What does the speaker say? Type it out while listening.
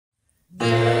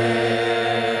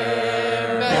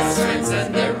heartstrings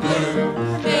and they're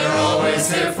blue. They're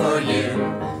always here for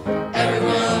you.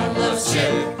 Everyone loves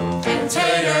Chip and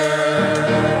Tater.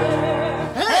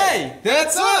 Hey,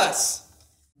 that's us!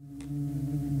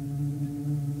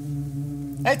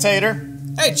 Hey, Tater.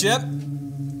 Hey, Chip.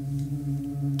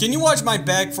 Can you watch my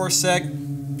bag for a sec?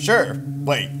 Sure.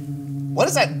 Wait, what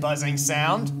is that buzzing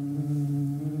sound?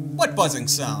 What buzzing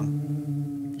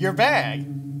sound? Your bag.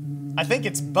 I think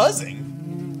it's buzzing.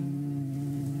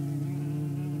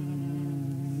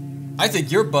 I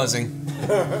think you're buzzing.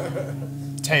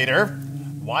 Tater,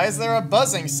 why is there a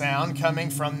buzzing sound coming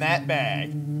from that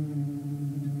bag?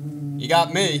 You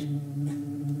got me.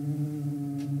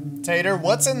 Tater,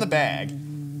 what's in the bag?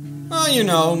 Oh, you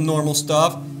know, normal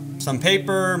stuff. Some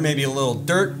paper, maybe a little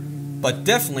dirt, but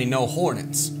definitely no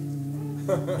hornets.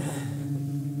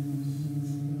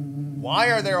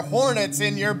 Why are there hornets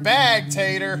in your bag,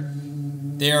 Tater?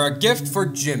 They are a gift for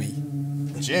Jimmy.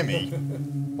 Jimmy?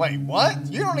 Wait,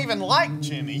 what? You don't even like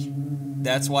Jimmy.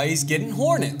 That's why he's getting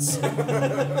hornets.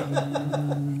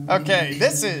 Okay,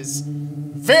 this is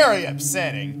very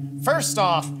upsetting. First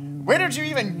off, where did you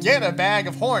even get a bag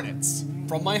of hornets?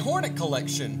 From my hornet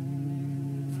collection.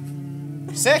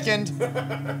 Second,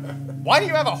 why do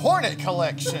you have a hornet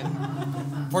collection?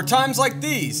 For times like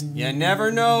these, you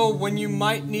never know when you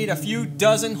might need a few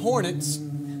dozen hornets.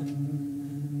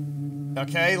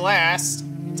 Okay, last,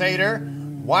 Tater,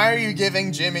 why are you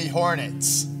giving Jimmy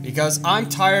hornets? Because I'm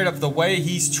tired of the way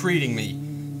he's treating me.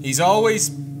 He's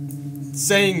always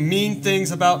saying mean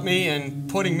things about me and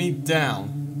putting me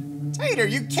down. Tater,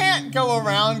 you can't go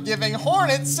around giving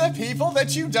hornets to people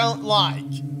that you don't like.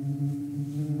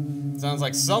 Sounds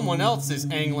like someone else is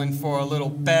angling for a little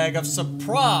bag of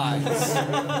surprise.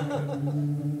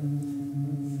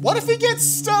 What if he gets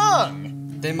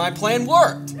stung? Then my plan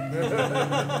worked.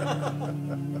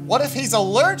 What if he's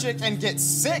allergic and gets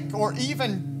sick or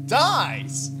even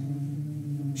dies?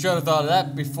 Should have thought of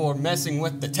that before messing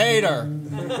with the Tater.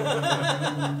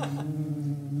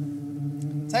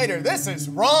 Tater, this is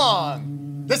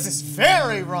wrong. This is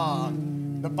very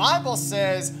wrong. The Bible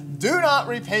says, do not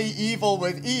repay evil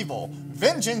with evil.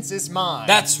 Vengeance is mine.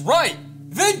 That's right.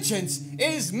 Vengeance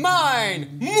is mine.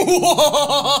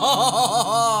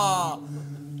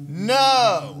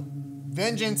 No.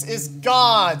 Vengeance is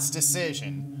God's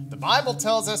decision. The Bible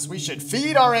tells us we should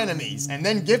feed our enemies and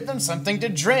then give them something to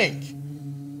drink.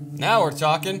 Now we're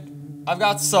talking. I've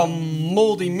got some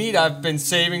moldy meat I've been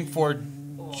saving for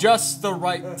just the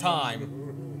right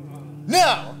time.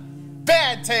 No!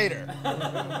 Bad Tater!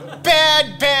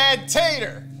 Bad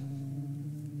Tater!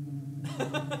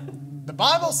 The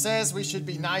Bible says we should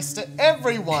be nice to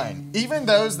everyone, even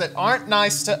those that aren't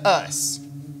nice to us.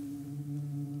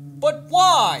 But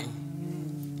why?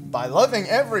 By loving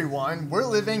everyone, we're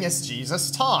living as Jesus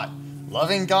taught.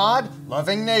 Loving God,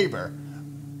 loving neighbor.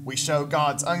 We show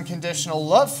God's unconditional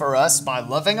love for us by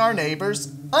loving our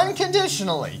neighbors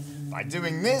unconditionally. By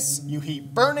doing this, you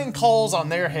heap burning coals on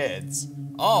their heads.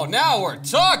 Oh, now we're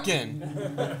talking!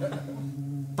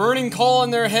 Burning coal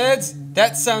on their heads?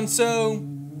 That sounds so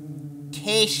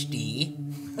tasty.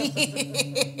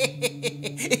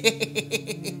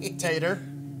 Tater,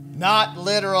 not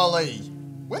literally.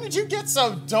 When did you get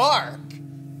so dark?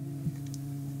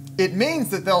 It means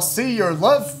that they'll see your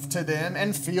love to them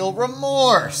and feel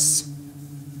remorse.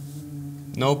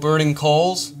 No burning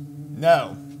coals?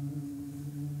 No.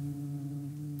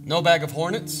 No bag of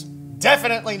hornets?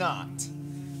 Definitely not.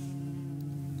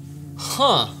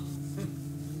 Huh.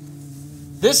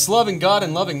 This loving God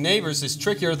and loving neighbors is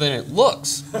trickier than it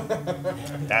looks.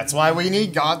 That's why we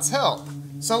need God's help.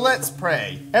 So let's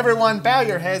pray. Everyone bow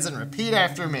your heads and repeat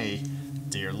after me.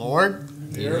 Dear Lord,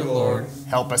 Dear Lord,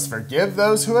 help us forgive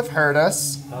those who have hurt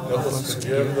us. help us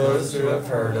forgive those who have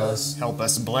hurt us. Help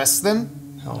us bless them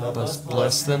Help us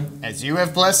bless them as you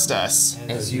have blessed us.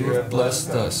 as you have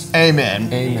blessed us.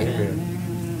 Amen. Amen.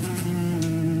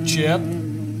 Chip,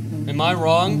 am I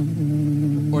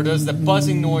wrong? Or does the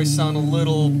buzzing noise sound a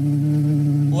little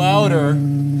louder?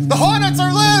 The hornets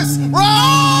are loose!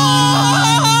 Run!